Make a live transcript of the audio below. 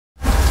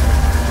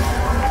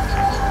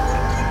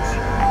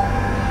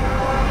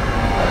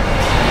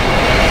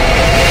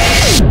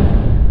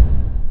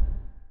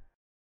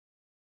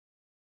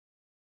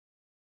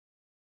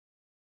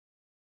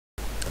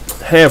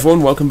Hey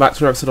everyone, welcome back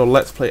to another episode of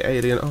Let's Play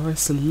Alien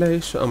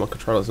Isolation. Oh, my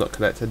controller's not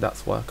connected,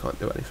 that's why I can't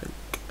do anything.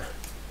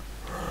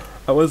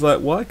 I was like,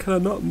 why can I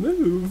not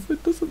move?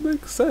 It doesn't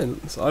make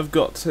sense. I've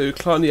got to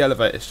climb the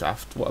elevator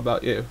shaft. What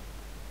about you?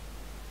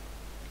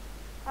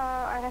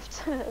 I have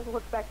to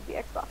look back at the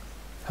Xbox.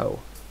 Oh.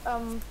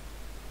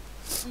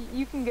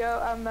 You can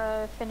go. I'm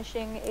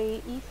finishing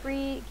a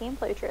E3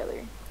 gameplay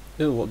trailer.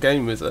 Ew, what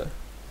game is it?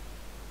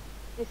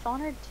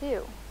 Dishonored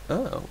 2.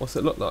 Oh, what's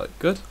it look like?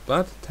 Good?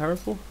 Bad?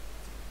 Terrible?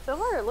 So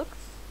far, it looks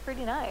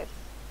pretty nice.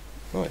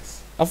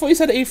 Nice. I thought you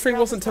said E3 Yeah,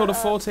 wasn't till the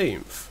but,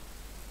 14th.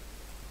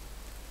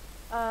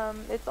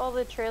 It's all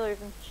the trailers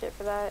and shit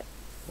for that.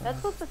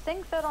 That's what the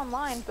thing said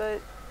online,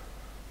 but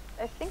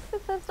I think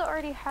Bethesda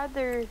already had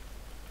their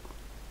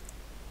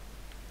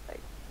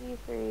like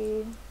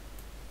E3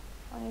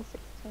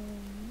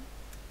 2016.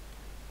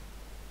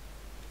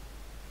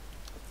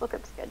 Let's look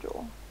up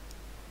schedule.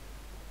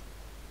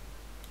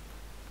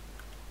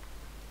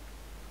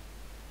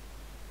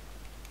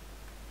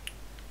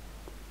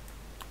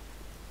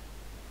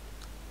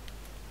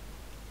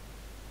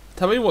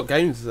 Tell me what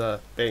games are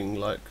being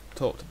like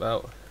talked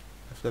about,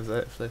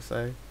 if they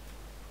say.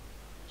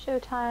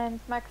 Showtimes,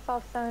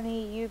 Microsoft,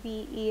 Sony, UB,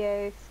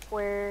 EA,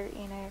 Square,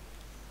 Enix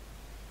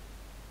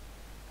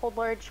hold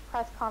large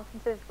press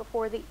conferences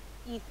before the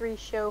E3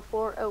 show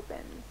floor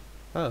opens.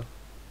 Oh,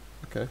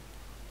 okay.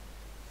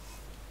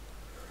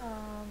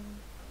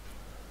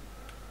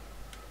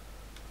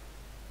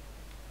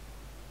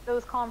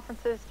 Those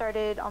conferences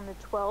started on the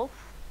 12th.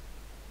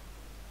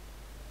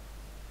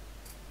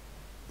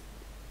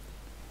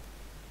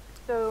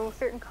 So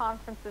certain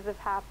conferences have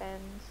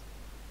happened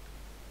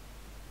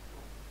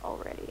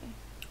already.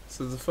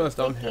 So the first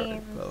I'm Big hearing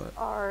games about it.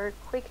 are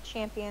Quake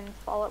Champions,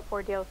 Fallout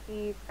 4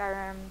 DLC,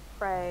 Skyrim,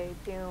 Prey,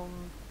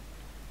 Doom,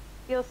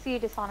 DLC,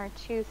 Dishonored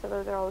 2, so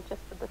those are all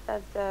just the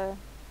Bethesda.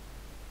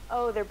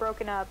 Oh, they're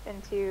broken up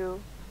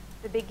into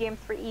the big games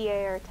for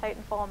EA are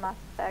Titanfall, Mass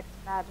Effect,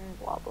 Madden,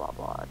 blah blah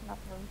blah,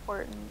 nothing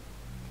important.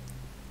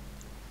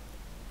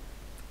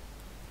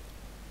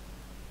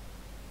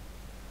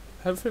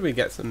 Hopefully we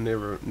get some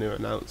new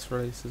announced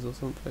releases or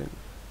something.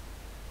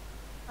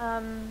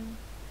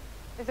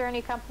 Is there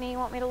any company you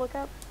want me to look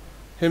up?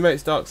 Who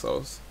makes Dark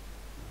Souls?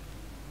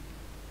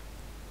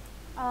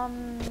 I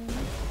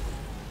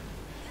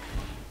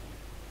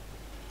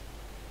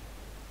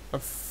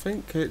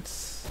think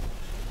it's...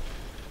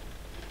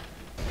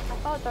 I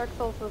thought Dark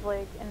Souls was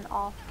like an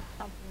off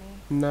company.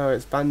 No,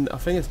 it's I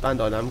think it's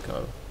Bandai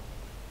Namco.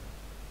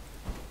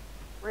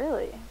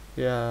 Really?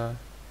 Yeah.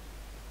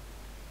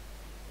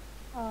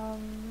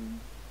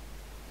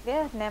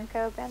 Yeah,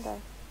 Namco, Bandai.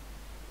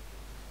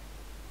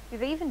 Do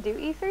they even do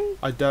E3?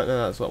 I don't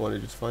know, that's what I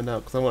wanted to find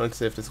out, because I wanted to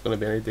see if there's going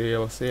to be any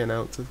DLC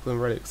announcements, because I'm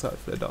really excited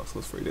for the Dark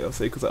Souls 3 DLC,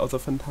 because that was a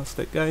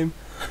fantastic game.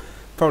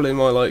 Probably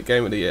my, like,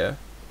 game of the year.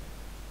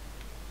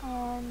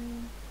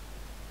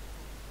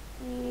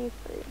 E3.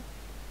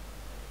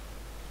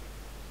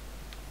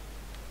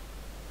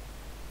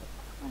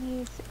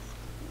 2016.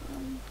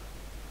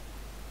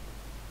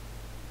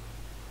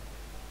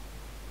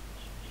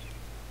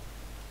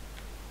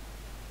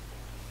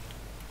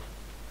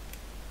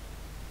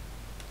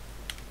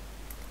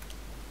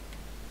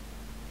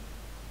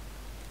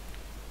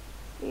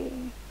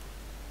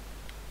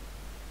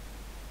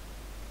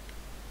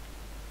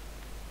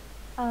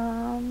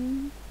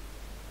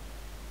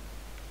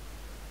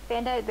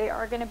 Bandai, they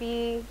are going to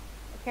be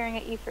appearing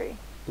at E3.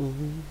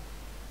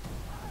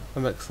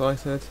 I'm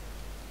excited.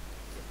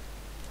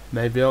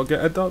 Maybe I'll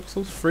get a Dark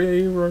Souls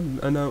 3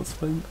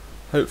 announcement.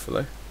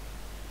 Hopefully.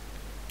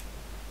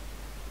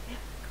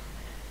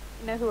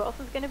 You know who else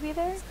is going to be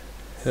there?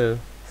 Who?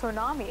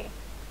 Konami.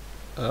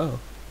 Oh.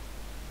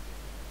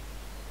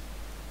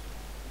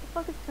 What the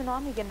fuck is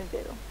Konami going to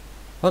do?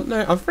 I don't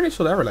know, I'm pretty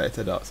sure they're related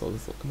to Dark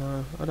Souls.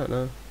 No, I don't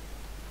know.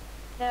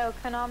 No,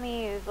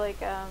 Konami is like,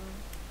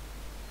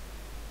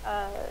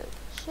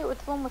 shit,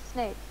 what's the one with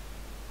Snake?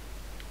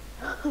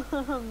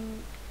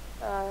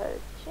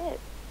 Shit.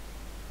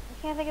 I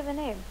can't think of the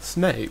name.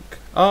 Snake?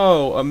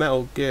 Oh, a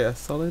Metal Gear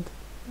Solid?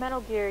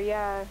 Metal Gear,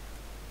 yeah.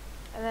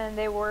 And then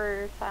they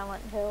were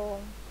Silent Hill.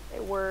 They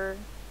were...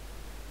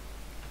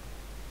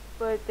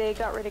 But they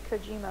got rid of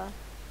Kojima.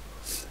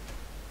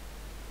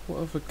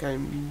 What other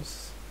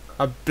games?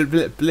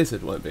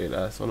 Blizzard won't be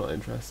there, so I'm not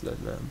interested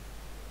in them.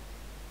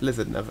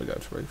 Blizzard never go to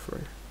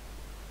E3.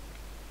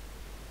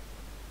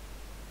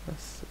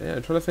 Yeah,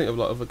 I'm trying to think of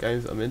like other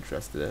games that I'm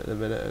interested in a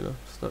minute, and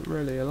it's not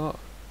really a lot.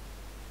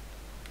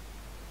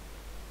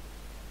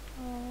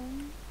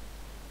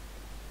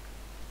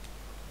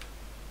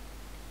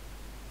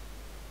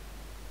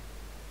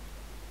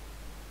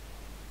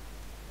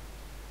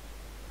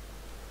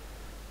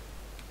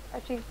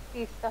 Actually,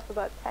 see stuff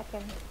about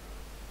Tekken.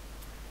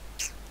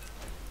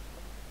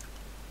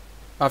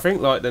 I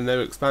think like the new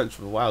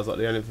expansion for WoW is like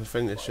the only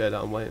thing this year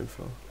that I'm waiting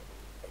for.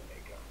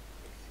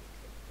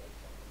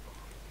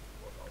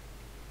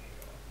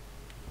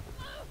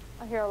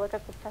 Oh, here, I'll look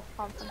up the press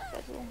conference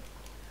schedule.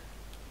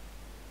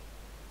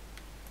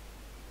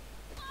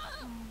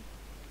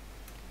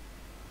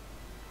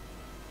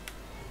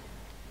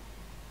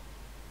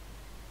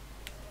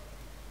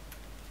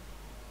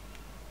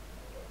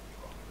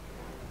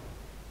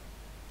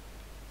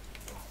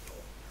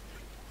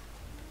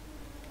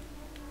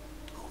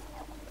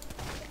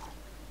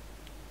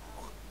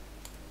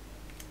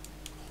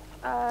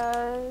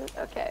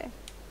 Okay.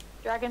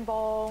 Dragon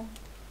Ball,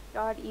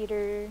 God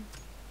Eater.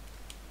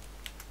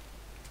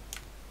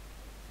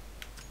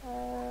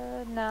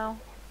 No.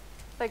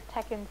 It's like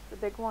Tekken's the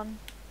big one.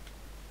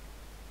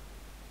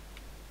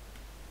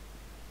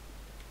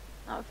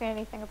 I don't see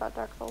anything about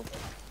Dark Souls.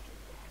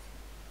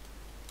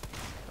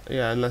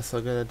 Yeah, unless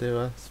I'm gonna do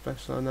a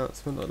special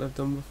announcement like they've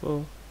done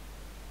before.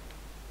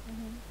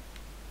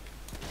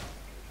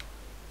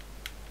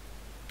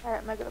 Alright,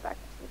 I'm gonna go back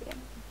to the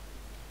game.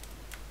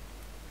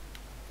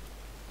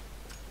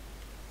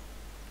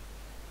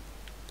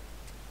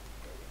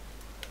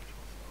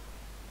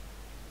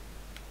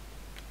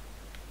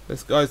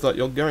 This guy's like,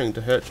 you're going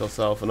to hurt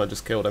yourself, and I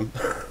just killed him.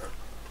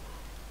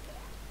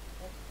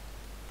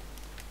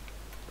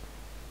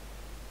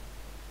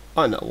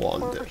 I know what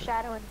I'm doing.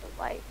 Foreshadowing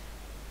the light.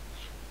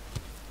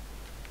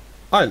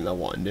 I don't know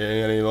what I'm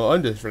doing anymore.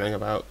 I'm just running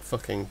about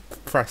fucking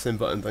pressing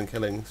buttons and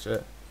killing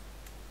shit.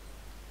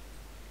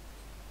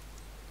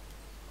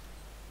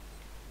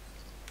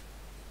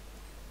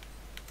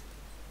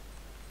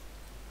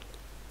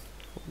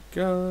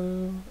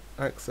 Go.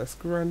 Access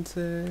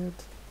granted.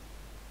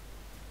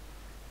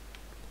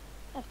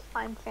 I have to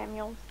find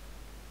Samuel's.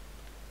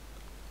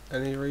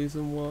 Any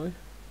reason why?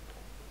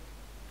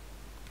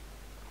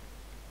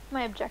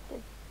 My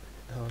objective.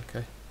 Oh,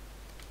 okay.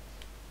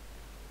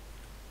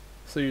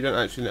 So you don't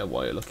actually know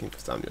why you're looking for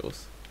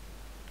Samuels?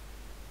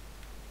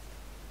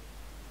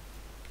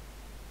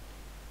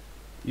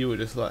 You were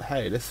just like,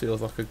 hey, this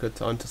feels like a good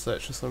time to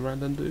search for some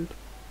random dude.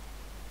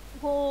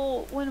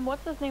 Well, when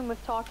what's his name was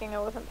talking, I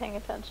wasn't paying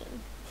attention.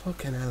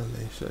 Fucking hell,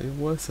 Alysha, you're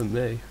worse than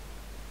me.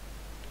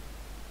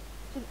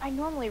 Dude, I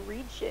normally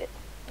read shit.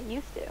 I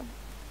used to.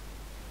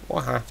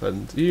 What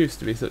happened? You used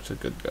to be such a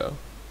good girl.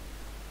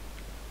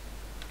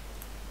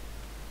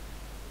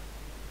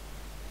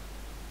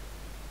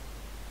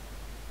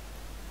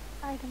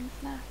 Items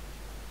now.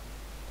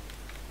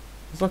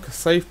 There's like a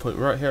save point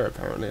right here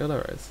apparently. Oh,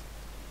 there is.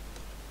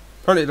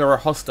 Apparently there are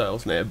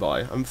hostiles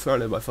nearby. I'm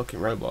surrounded by fucking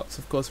robots.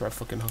 Of course there are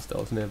fucking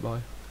hostiles nearby.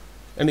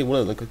 Any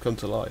one of them could come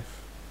to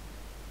life.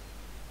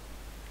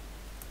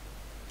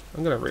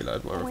 I'm gonna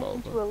reload my I went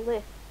revolver. into a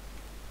lift.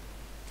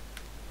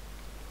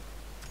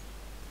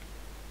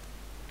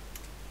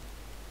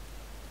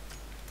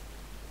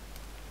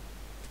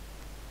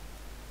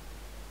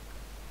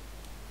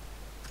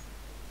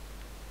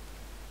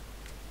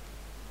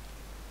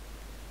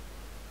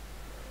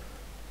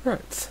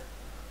 Right.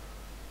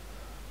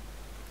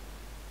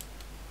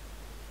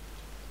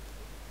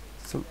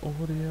 Some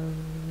audio.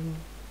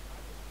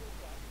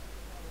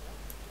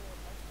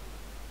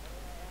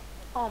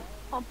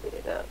 Pump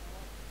it up.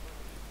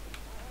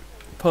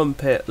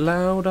 Pump it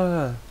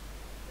louder.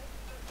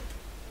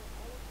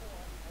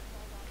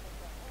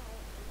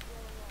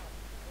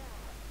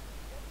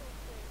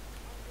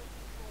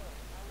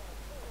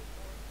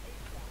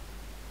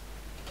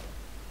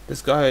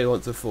 This guy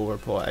wants a full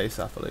report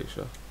ASAP,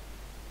 Alysha.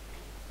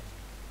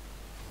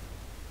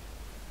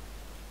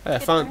 Hey, I Good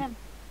for found. him.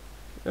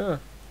 Yeah.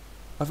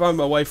 I found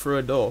my way through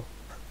a door.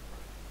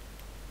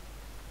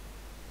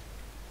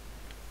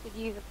 Did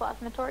you use a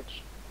plasma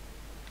torch?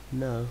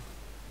 No.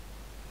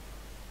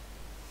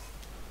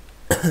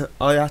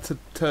 I had to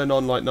turn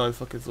on like 9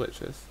 fucking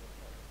switches.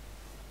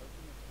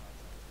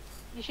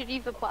 You should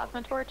use a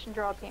plasma torch and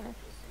draw a penis.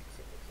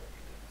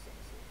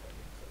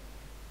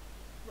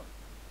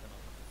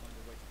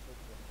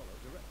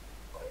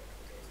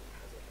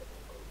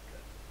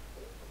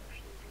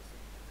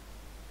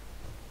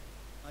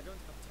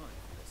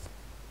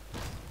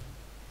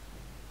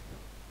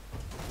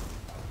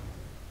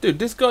 Dude,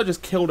 this guy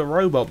just killed a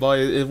robot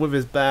with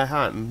his bare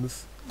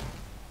hands.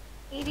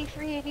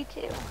 83,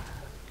 82.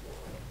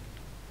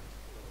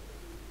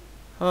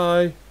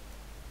 Hi.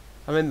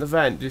 I'm in the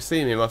vent. Do you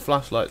see me? My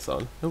flashlight's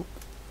on. Nope.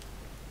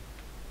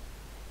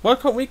 Why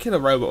can't we kill a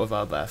robot with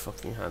our bare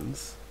fucking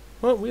hands?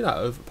 Why aren't we that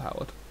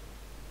overpowered?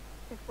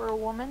 If we're a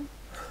woman.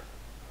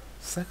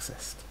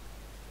 Sexist.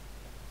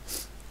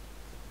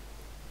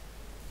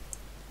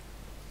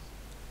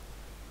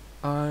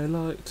 I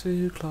like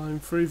to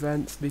climb through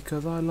vents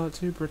because I like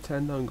to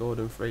pretend I'm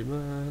Gordon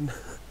Freeman.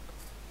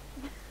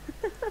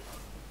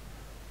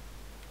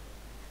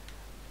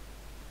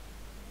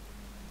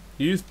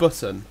 Use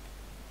button.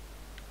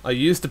 I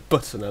used a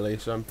button,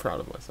 Alysha. I'm proud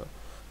of myself.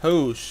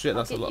 Oh shit,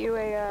 that's a lot. I'll get you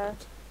a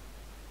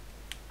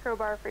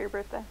crowbar for your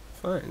birthday.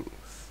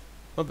 Thanks.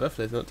 My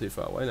birthday's not too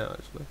far away now,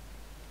 actually.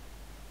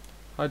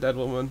 Hi, dead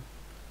woman.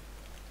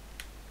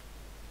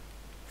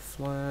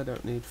 Flare,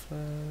 don't need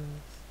flares.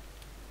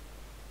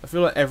 I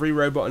feel like every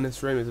robot in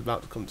this room is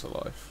about to come to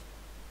life.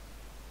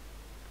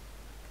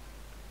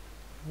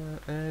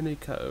 Any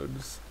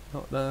codes?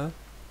 Not there.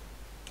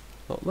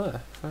 Not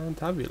there.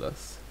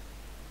 Fantabulous.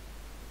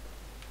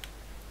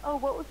 Oh,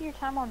 what was your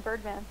time on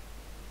Birdman?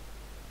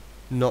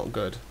 Not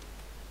good.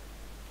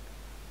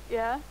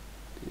 Yeah?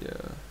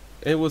 Yeah.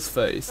 It was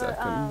 30 But,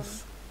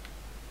 seconds.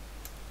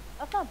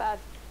 That's not bad.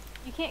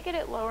 You can't get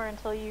it lower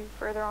until you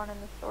further on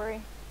in the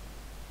story.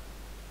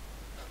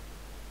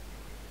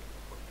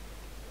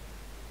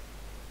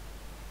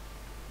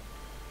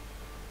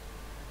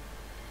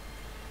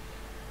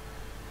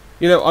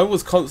 You know, I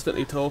was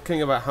constantly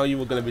talking about how you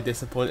were going to be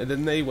disappointed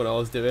in me when I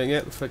was doing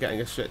it for getting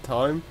a shit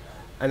time,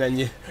 and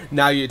then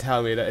now you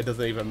tell me that it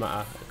doesn't even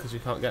matter because you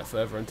can't get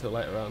further until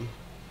later on.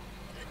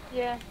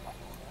 Yeah.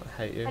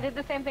 I hate you. I did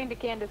the same thing to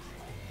Candace.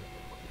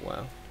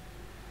 Wow.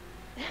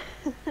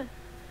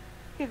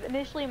 Because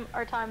initially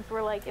our times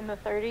were like in the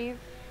 30s,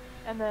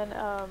 and then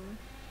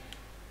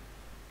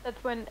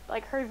that's when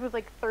like hers was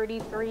like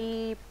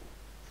 33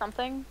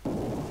 something.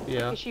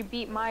 Yeah. She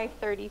beat my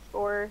 30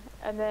 score,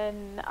 and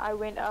then I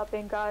went up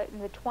and got in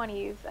the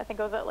 20s. I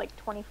think I was at like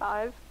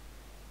 25.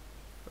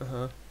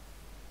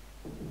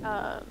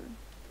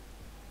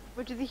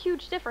 Which is a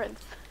huge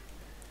difference.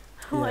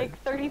 Yeah. Like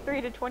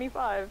 33 to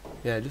 25.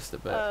 Yeah, just a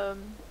bit.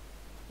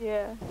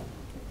 Yeah.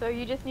 So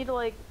you just need to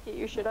like get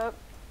your shit up.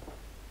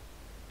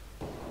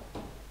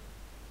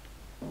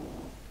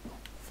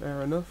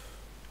 Fair enough.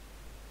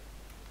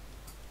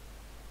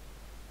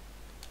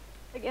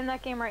 Like in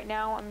that game right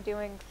now, I'm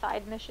doing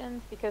side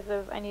missions because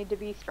of I need to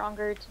be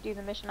stronger to do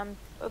the mission I'm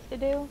supposed to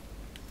do.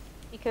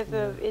 Because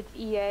of it's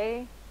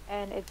EA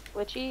and it's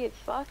glitchy as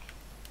fuck.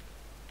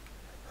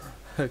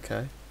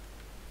 Okay.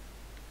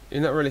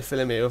 You're not really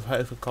filling me with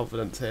hope and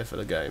confidence here for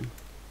the game.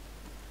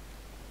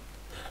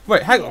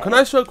 Wait, hang on. Can I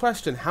ask you a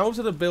question? How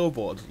do the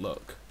billboards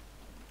look?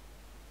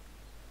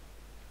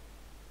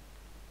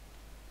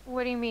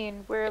 What do you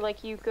mean? Where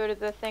like you go to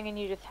the thing and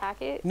you just hack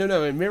it?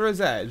 No, in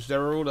Mirror's Edge,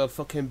 there are all the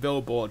fucking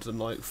billboards and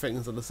like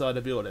things on the side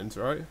of buildings,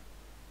 right?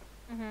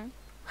 Mhm.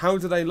 How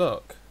do they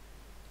look?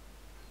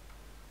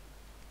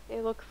 They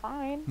look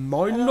fine.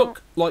 Mine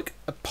look like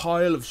a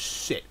pile of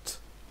shit.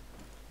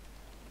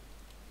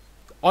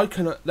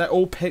 They're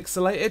all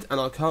pixelated and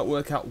I can't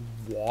work out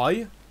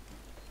why.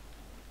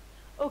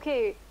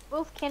 Okay,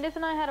 both Candace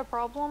and I had a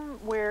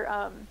problem where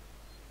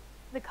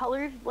the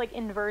colors like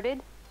inverted.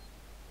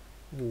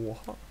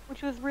 What?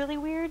 Which was really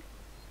weird.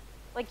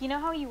 Like, you know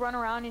how you run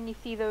around and you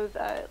see those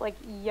like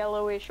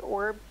yellowish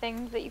orb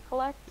things that you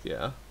collect?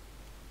 Yeah.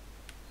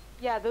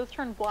 Yeah, those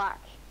turn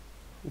black.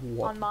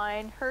 What? On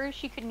mine. Hers,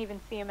 she couldn't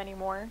even see them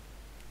anymore.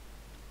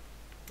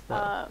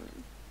 Wow.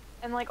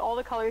 And like all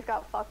the colors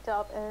got fucked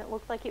up and it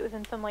looked like it was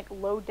in some like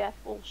low def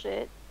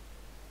bullshit.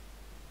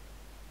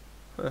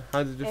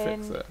 How did you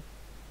fix it?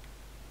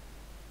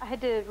 I had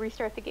to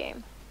restart the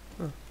game.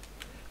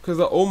 Because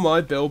all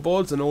my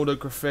billboards and all the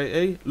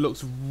graffiti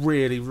looks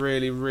really,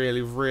 really,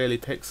 really, really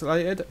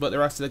pixelated, but the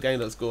rest of the game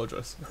looks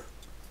gorgeous.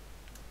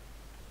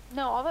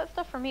 No, all that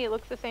stuff for me, it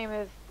looks the same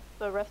as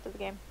the rest of the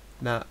game.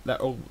 Nah, they're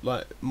all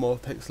like more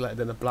pixelated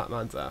than a black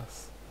man's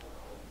ass.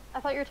 I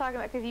thought you were talking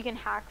about because you can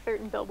hack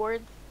certain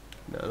billboards.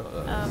 No,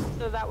 not that.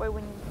 So that way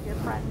when your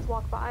friends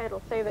walk by,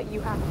 it'll say that you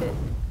hacked it.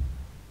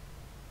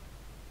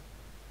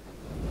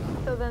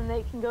 So then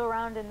they can go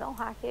around and they'll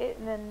hack it,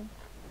 and then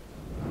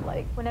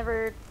like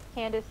whenever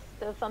Candace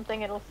does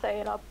something, it'll say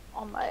it up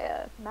on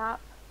my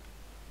map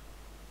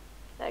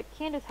that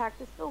Candace hacked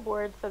this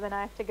billboard, so then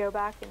I have to go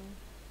back and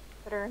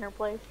put her in her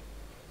place.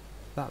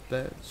 That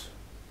bitch.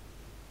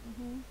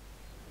 Mhm.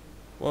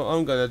 Well,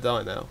 I'm gonna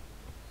die now.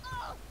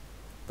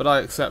 But I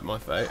accept my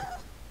fate.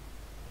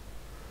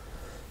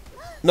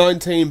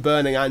 19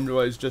 burning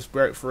androids just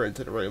broke through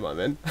into the room I'm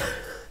in.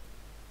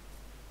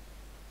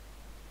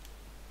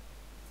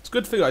 It's a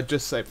good thing I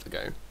just saved the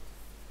game.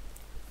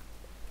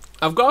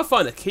 I've got to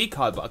find a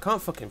keycard, but I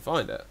can't fucking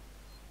find it.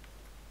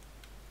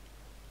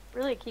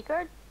 Really, a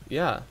keycard?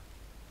 Yeah.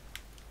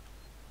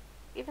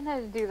 Even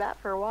had to do that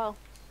for a while.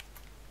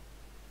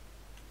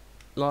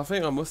 Well, I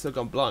think I must have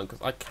gone blind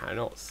because I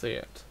cannot see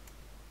it.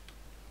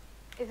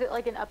 Is it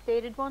like an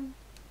updated one?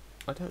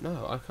 I don't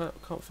know. I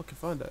can't fucking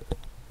find it.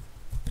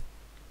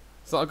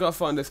 So I gotta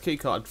find this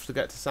keycard to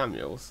get to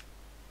Samuel's.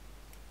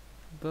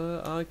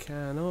 But I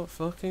cannot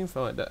fucking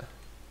find it.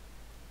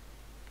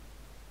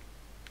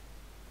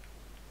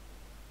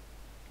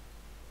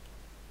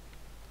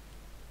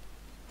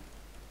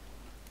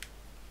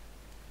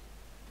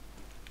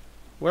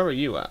 Where are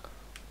you at?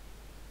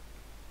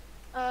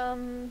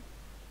 I'm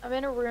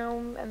in a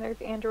room and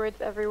there's androids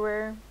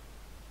everywhere,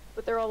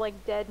 but they're all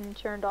like dead and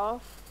turned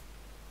off.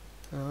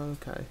 Oh,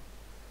 okay.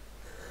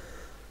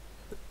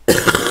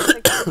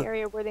 Like an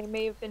area where they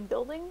may have been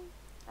building.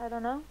 I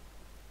don't know.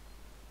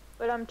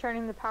 But I'm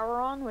turning the power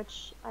on,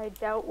 which I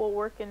doubt will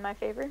work in my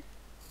favor.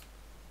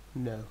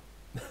 No.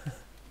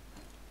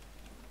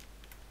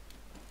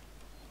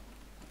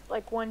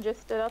 Like one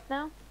just stood up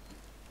now.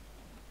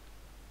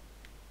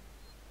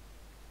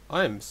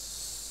 I am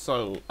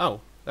so...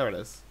 Oh, there it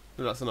is.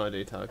 That's an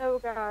ID tag. Oh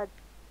god.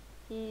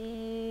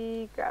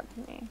 He grabbed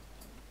me.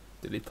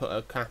 Did he put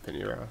a cap in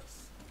your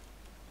ass?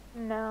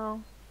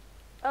 No.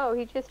 Oh,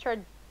 he just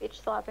tried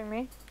bitch slapping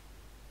me.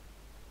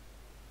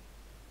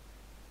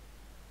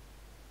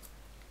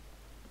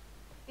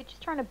 You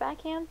just trying to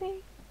backhand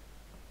me?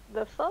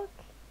 The fuck?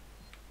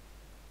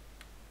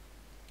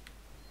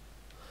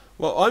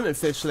 Well, I'm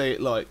officially,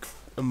 like,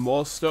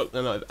 more stuck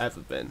than I've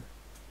ever been.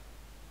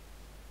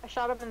 I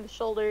shot him in the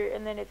shoulder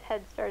and then his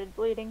head started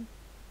bleeding.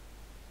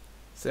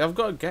 See, I've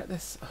got to get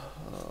this...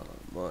 Oh,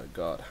 my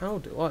God. How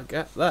do I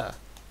get there?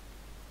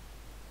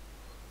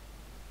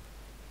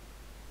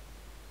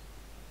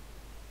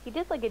 He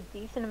did like a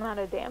decent amount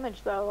of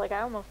damage though, like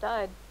I almost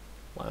died.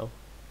 Wow.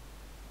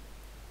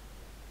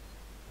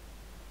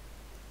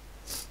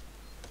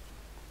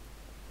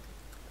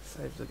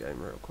 Save the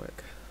game real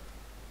quick.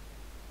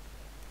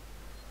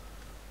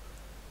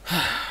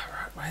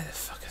 Right, where the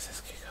fuck is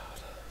this key card?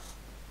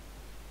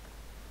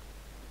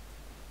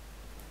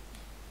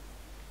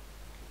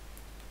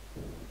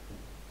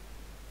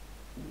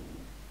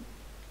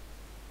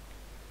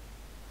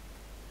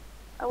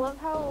 I love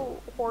how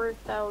horror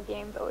style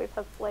games always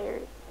have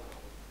flares.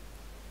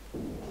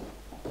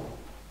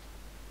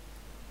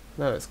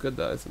 No, it's good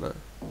though, isn't it?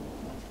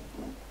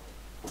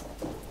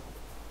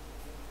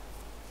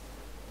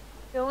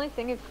 The only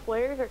thing is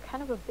flares are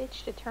kind of a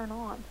bitch to turn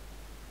on.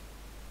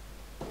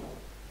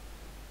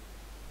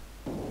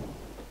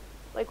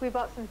 Like we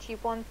bought some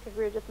cheap ones because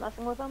we were just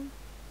messing with them.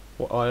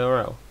 What,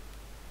 IRL?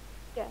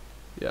 Yeah.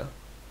 Yeah.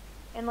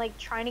 And like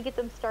trying to get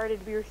them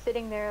started, we were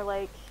sitting there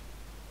like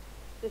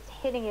just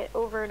hitting it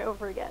over and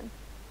over again.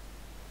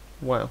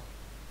 Wow.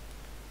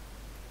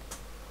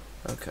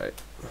 Okay.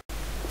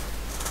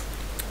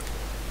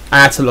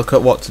 I had to look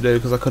at what to do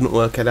because I couldn't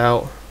work it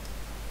out.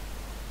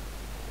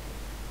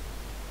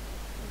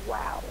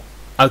 Wow.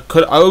 I've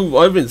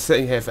been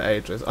sitting here for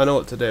ages. I know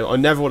what to do. I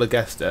never would have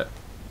guessed it.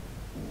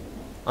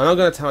 I'm not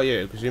going to tell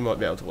you because you might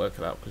be able to work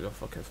it out because you're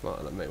fucking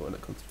smarter than me when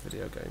it comes to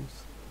video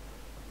games.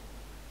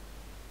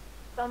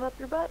 Thumb up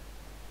your butt.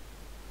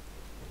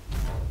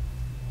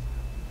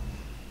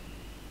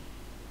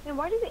 And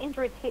why do the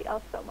androids hate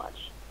us so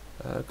much?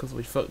 Because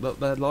we fucked up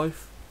their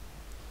life.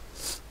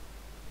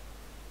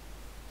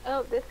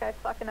 Oh, this guy's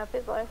fucking up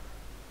his life.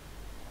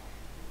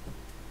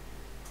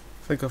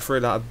 I think I threw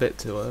that a bit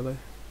too early.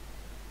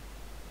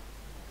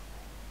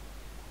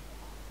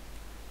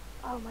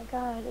 Oh my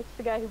god, it's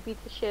the guy who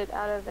beat the shit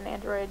out of an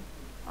android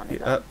on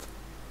his own. Yep.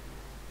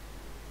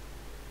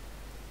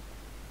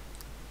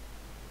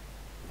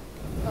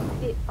 A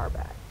bit far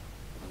back.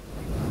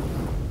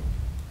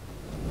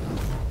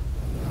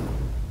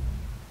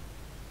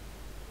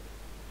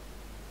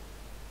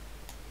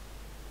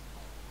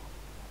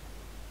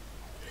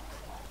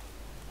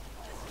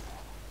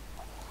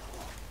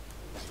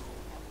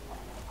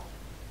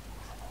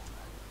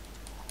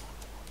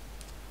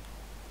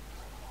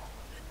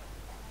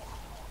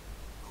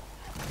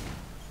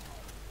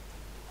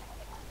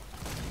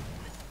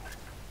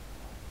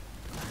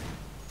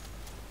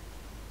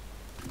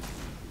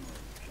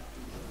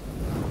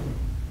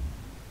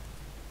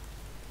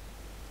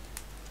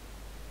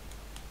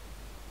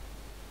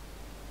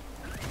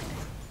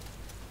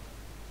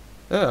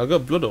 Yeah, I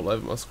got blood all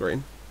over my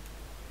screen.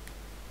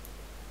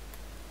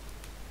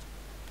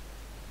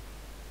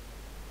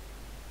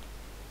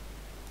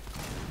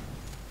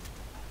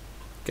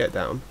 Get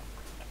down.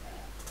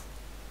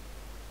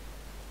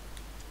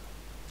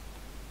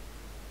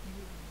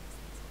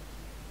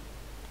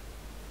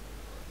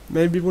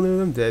 Maybe one of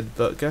them did,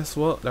 but guess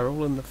what? They're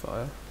all in the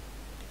fire.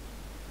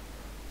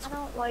 I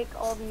don't like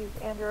all these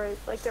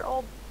androids. Like, they're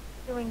all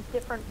doing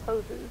different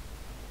poses.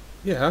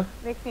 Yeah.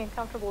 Makes me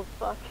uncomfortable as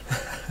fuck.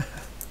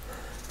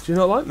 Do you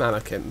not like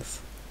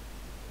mannequins?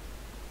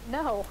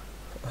 No.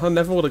 I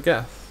never would have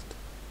guessed.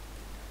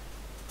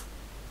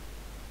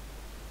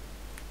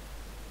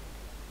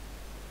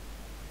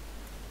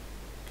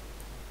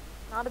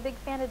 Not a big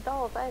fan of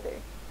dolls either.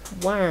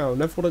 Wow,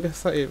 never would have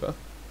guessed that either.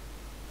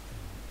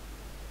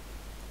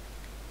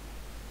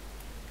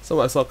 It's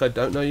almost like I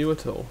don't know you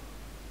at all.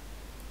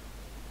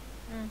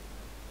 Mm.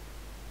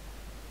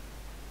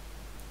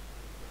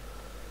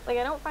 Like,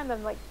 I don't find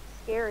them, like,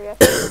 scary. I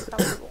find them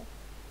comfortable.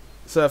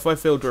 So if I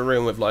filled your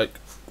room with, like,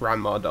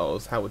 grandma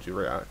dolls, how would you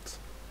react?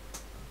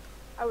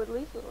 I would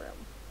leave the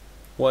room.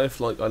 What if,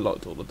 like, I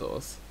locked all the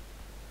doors?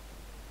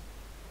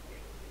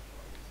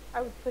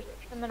 I would push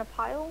them in a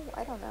pile?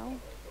 I don't know.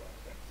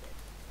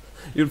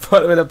 You'd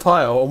put them in a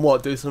pile and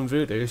what, do some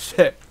voodoo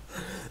shit?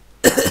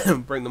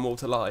 Bring them all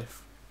to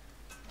life.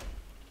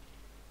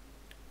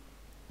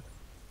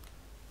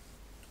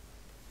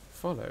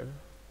 Follow.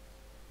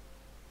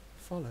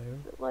 Follow.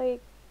 Is it,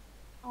 like,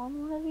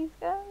 on one of these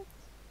guys?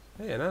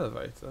 Hey, an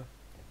elevator.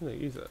 I'm gonna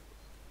use it.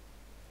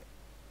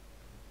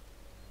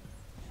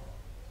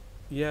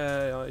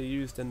 Yeah, I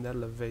used an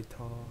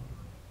elevator.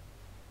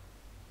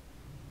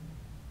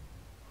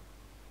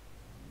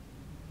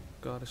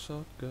 Got a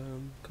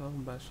shotgun,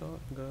 combat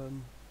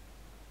shotgun.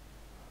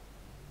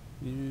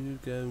 You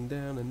going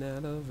down an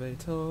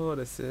elevator.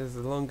 This is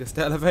the longest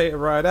elevator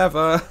ride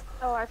ever.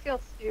 Oh, I feel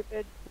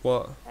stupid.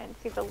 What? I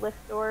didn't see the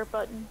lift door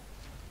button.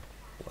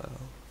 Wow.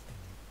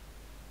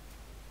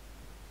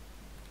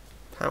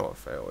 Power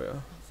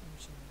failure.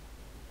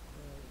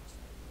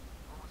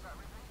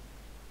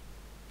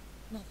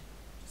 Nothing.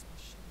 Just my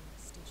shit on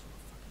the station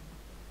fucking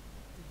up.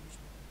 The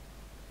usual.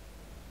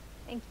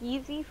 Thank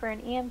Yeezy for an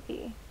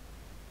EMP.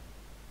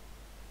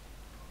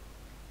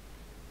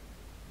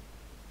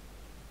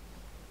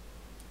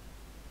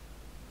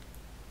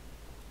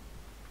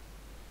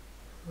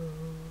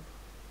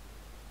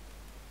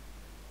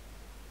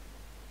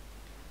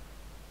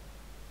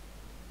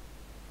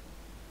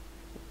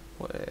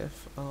 What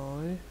if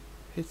I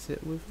hit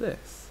it with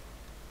this.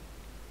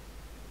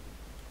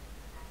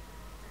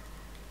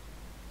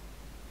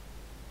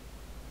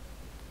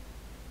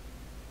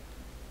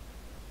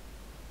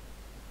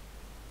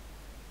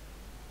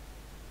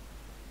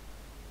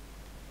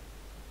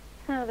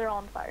 They're all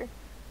on fire.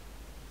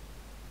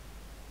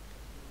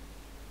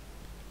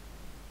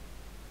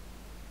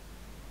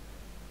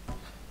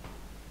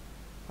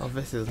 Oh,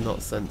 this is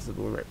not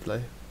sensible,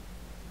 Ripley.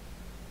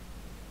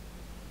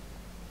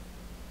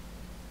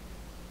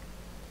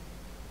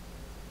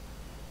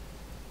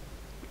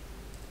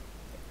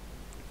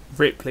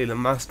 Ripley, the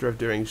master of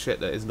doing shit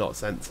that is not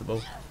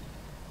sensible.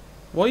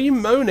 Why are you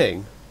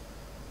moaning?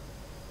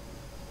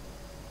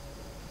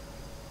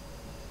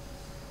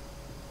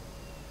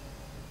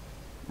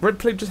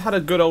 Ripley just had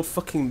a good old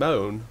fucking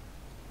moan.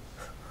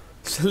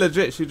 She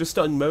legit, she just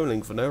started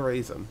moaning for no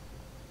reason.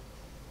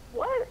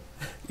 What?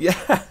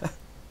 Yeah.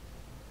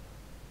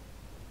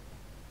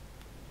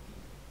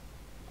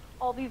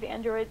 All these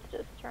androids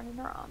just turning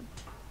her on.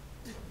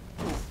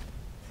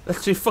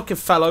 She fucking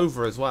fell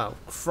over as well.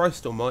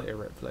 Christ almighty,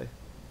 Ripley.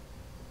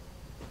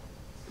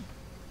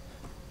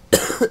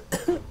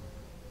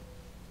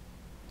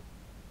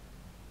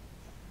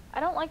 I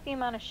don't like the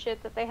amount of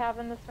shit that they have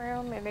in this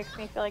room. It makes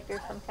me feel like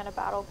there's some kind of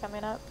battle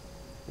coming up.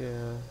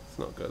 Yeah, it's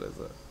not good, is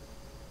it?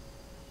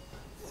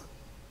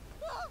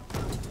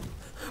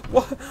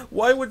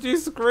 Why would you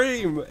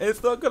scream?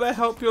 It's not gonna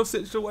help your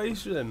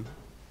situation.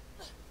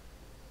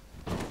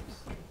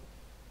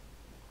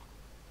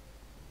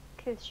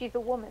 Because she's a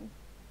woman.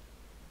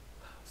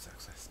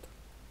 Sexist.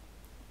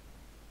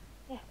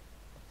 Yeah.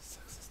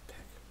 Sexist pig.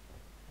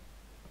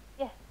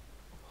 Yeah.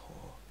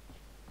 Whore.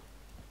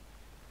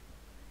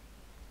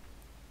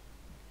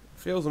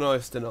 Feels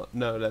nice to not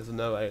know there's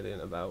no alien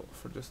about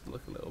for just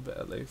like a little bit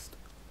at least.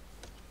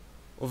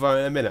 Although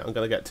in a minute I'm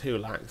gonna get 2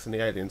 lax and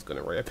the alien's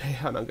gonna reappear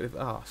and I'm gonna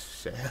oh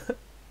shit. The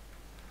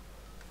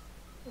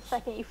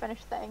second you finish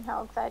saying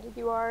how excited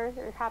you are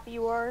or happy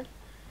you are,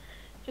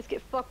 just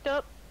get fucked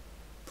up.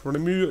 Pretty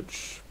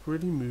much.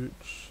 Pretty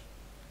much.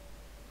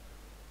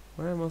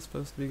 Where am I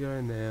supposed to be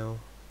going now?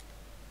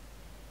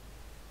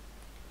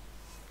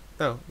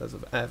 Oh, there's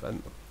an air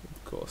vent,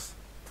 of course.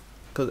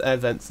 Because air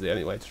vents are the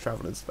only way to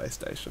travel in space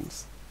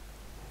stations.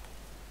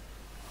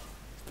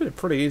 It's been a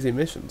pretty easy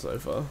mission so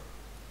far.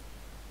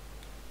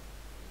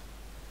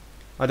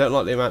 I don't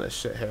like the amount of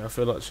shit here. I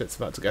feel like shit's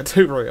about to get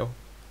too real.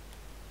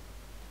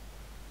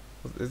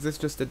 Is this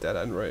just a dead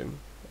end room?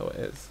 Oh, it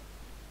is.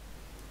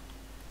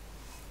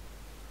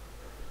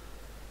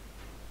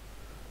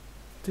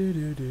 Do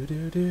do do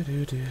do do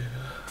do do.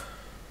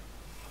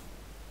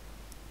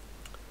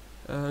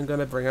 I'm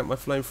gonna bring out my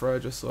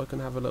flamethrower just so I can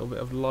have a little bit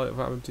of light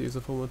without having to use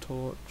a form of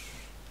torch.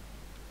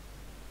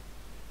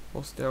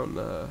 What's down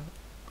there?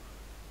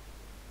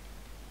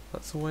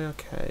 That's the way I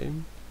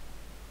came.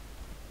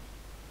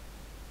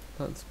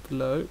 That's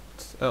bloat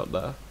out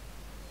there.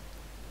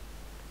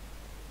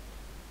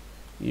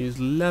 Use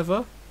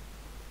lever.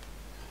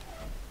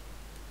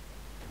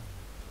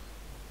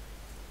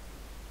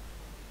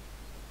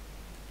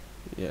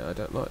 Yeah, I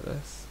don't like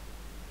this.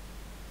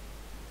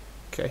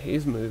 Okay,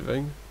 he's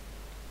moving.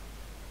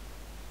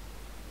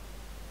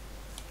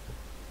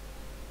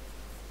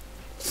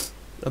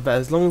 I bet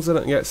as long as I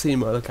don't get seen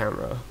by the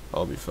camera,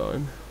 I'll be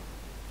fine.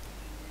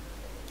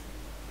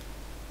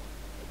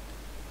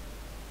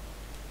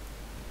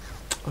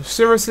 Oh,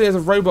 seriously, there's a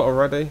robot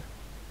already?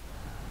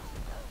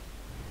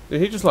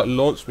 Dude, he just like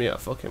launched me at a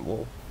fucking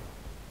wall.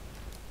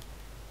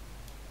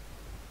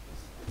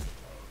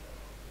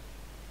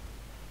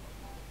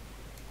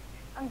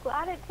 I'm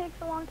glad it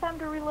takes a long time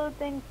to reload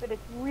things, but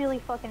it's really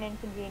fucking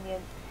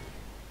inconvenient.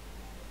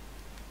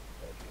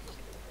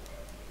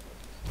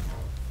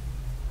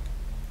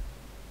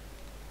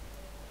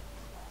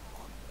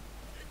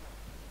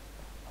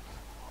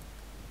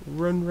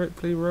 Run,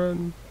 Ripley,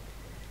 run.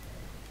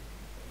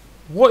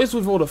 What is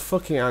with all the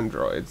fucking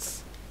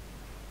androids?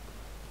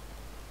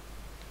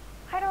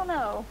 I don't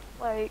know,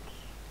 like,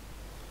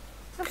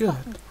 there's a Good.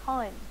 fucking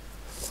ton.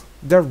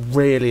 There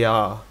really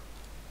are.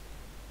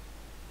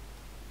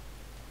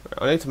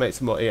 I need to make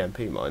some more EMP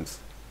mines.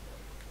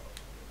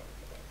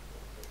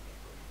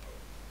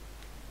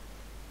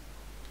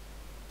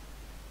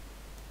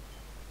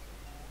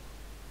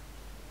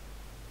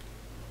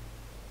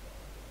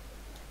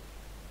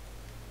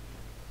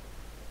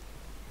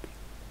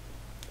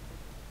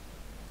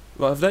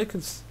 Well, if they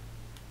could...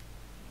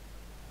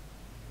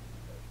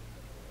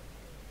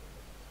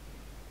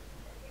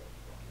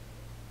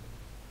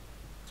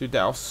 Dude,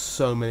 there are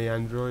so many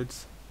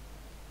androids.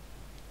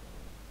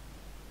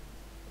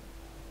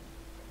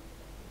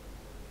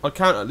 I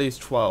count at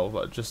least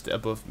 12 just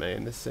above me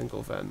in this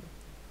single vent.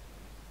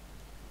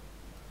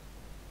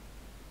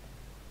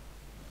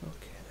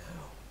 Okay,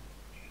 now.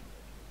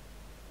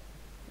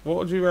 What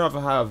would you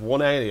rather have,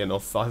 1 alien or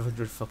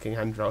 500 fucking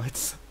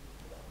androids?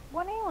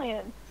 One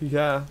alien.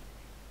 Yeah.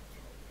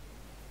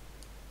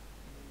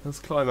 Let's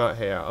climb out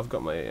here. I've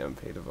got my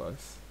EMP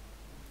device.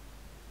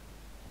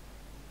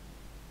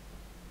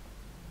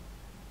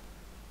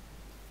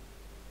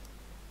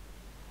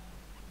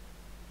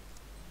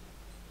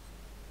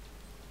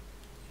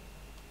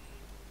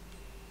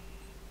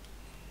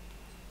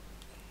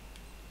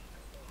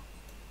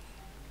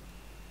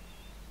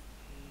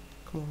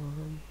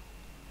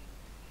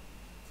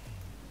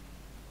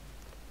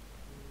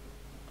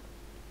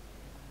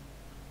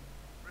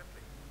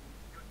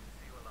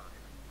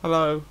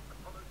 Hello.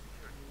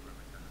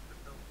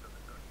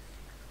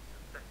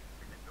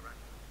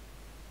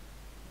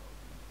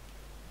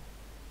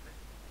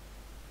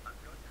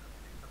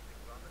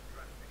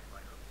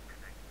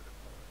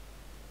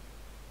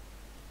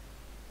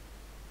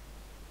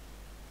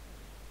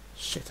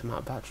 Shit, I'm out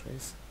of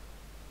batteries.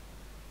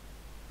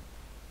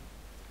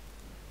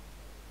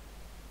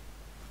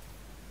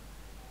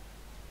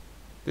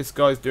 This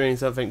guy's doing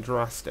something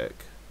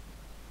drastic.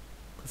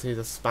 Because he's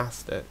a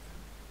spastic.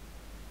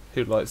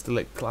 Who likes to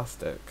lick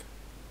plastic.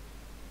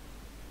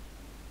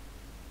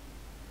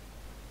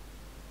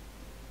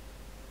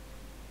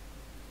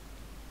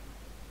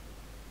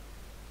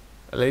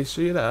 Alysha,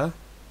 you there?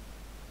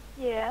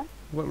 Yeah.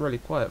 You went really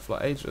quiet for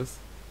like ages.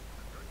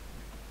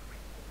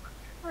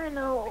 I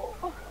know.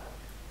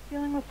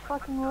 Dealing with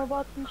fucking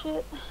robots and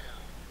shit.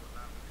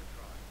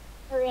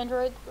 Or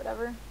androids,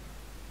 whatever.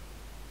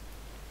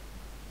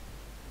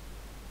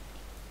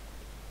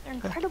 They're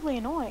incredibly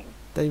annoying.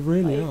 They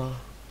really Like- are.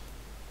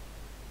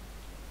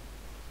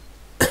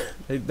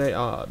 They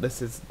are.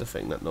 This is the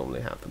thing that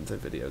normally happens in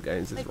video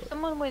games. Is Like what,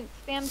 someone went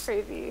spam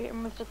crazy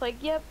and was just like,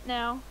 yep,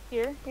 now,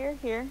 here.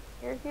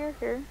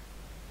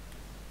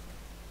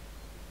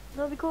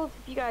 It'll be cool if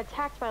you got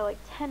attacked by like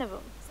 10 of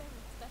them. Samuels,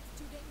 that's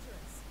too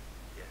dangerous.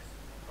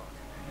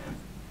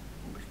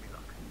 Wish me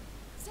luck.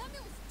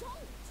 Samuels,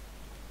 don't!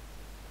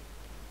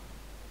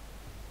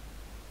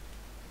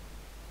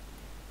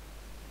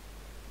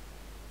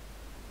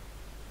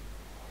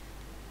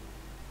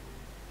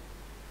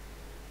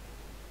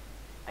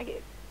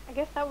 I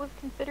guess that was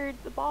considered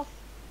the boss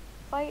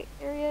fight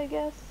area, I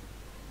guess.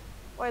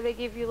 Why they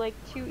give you like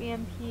 2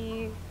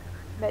 EMP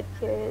med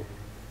kit.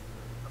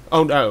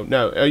 oh no,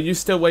 no. Are you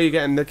still where you're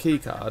getting the key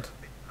card?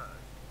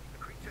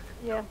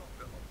 Yeah.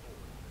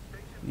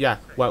 Yeah.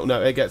 Well,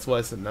 no. It gets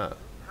worse than that.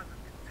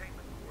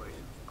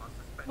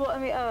 Well, I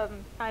mean,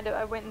 kind of.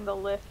 I went in the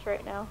lift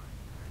right now.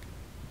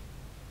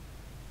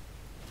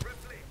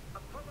 Ripley,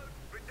 Apollo's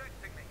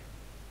rejecting me.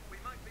 We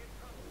might be in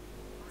trouble.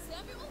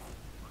 Samuels?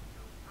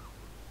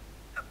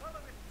 Apollo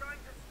is trying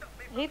to stop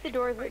me. I hate the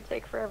doors that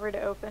take forever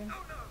to open.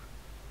 Oh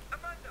no!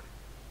 Amanda!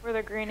 Where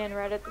they're green and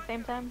red at the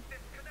same time.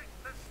 Disconnect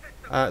the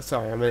system!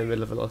 Sorry, I'm in the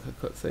middle of like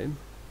a cutscene.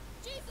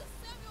 Jesus,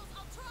 Samuels,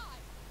 I'll try!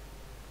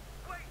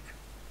 Wait!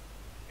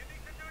 You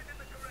need to do it in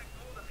the correct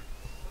order,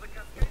 or the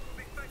cascade will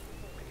be fatal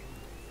for me.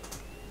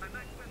 I'm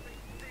accessing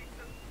digs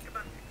and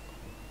schematics.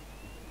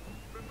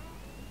 Remove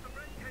the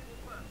red cable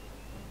first.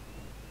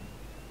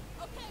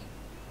 Okay,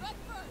 red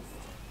first!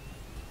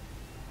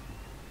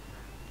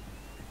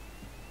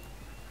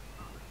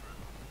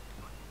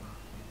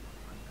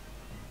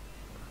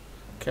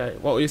 Okay,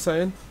 what were you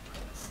saying?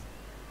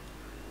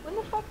 When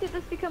the fuck did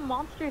this become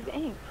Monsters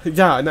Inc?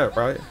 Yeah, I know,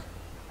 right?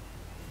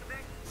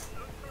 Next,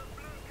 look for a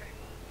blue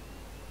cable.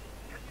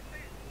 Can you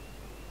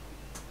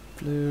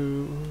see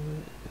it? Blue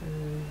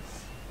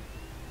is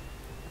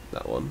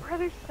that one. Why are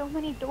there so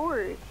many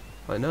doors?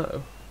 I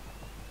know.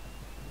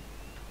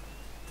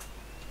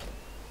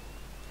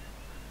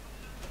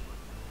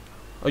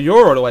 Oh,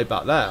 you're all the way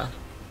back there.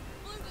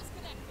 Blue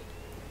disconnected.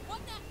 What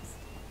next?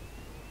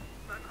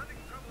 I'm having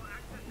trouble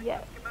accessing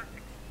Yes. the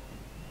schematics.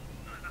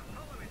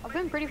 Apollo is I've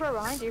been pretty far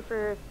behind you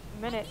for a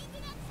minute. Need the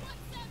next one,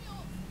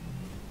 Samuels!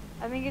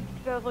 I think it's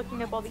because I was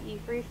looking up all the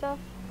E3 stuff.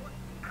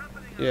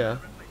 happening. Yeah.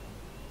 Ripley.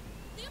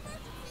 The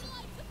emergency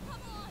lights have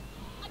come on!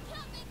 I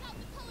can't make out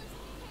the colors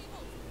of the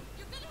cables!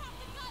 You're gonna have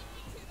to guide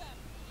me to them!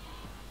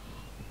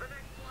 The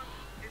next one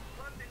is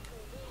plugged into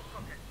a wall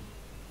socket.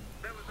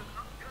 There was an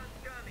upturned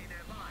gurney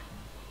nearby.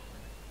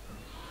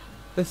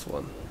 This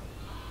one.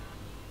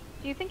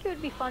 Do you think it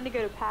would be fun to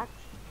go to PAX?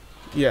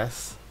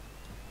 Yes.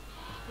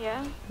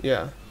 Yeah?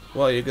 Yeah.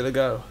 Well, you're gonna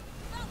go.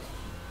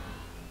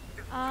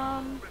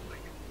 I'm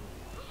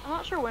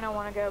not sure when I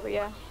want to go, but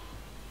yeah.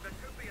 There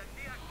could be a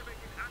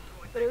deactivated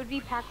android. But it would be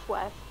PAX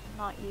West,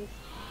 not East.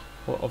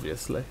 Well,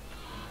 obviously.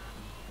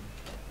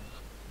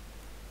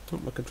 Oh,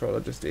 my controller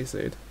just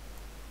DC'd.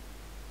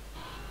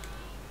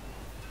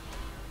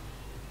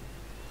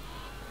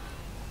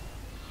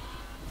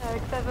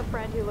 Because I have a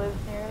friend who lives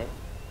near it,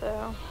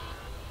 so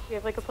we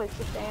have like a place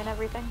to stay and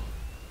everything.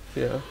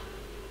 Yeah.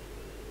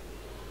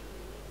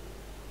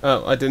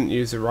 Oh, I didn't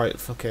use the right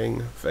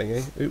fucking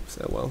thingy. Oops,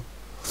 oh well.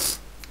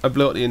 I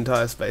blew up the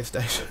entire space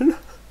station.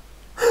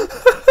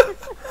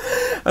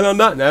 And on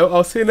that note,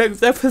 I'll see you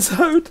next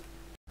episode.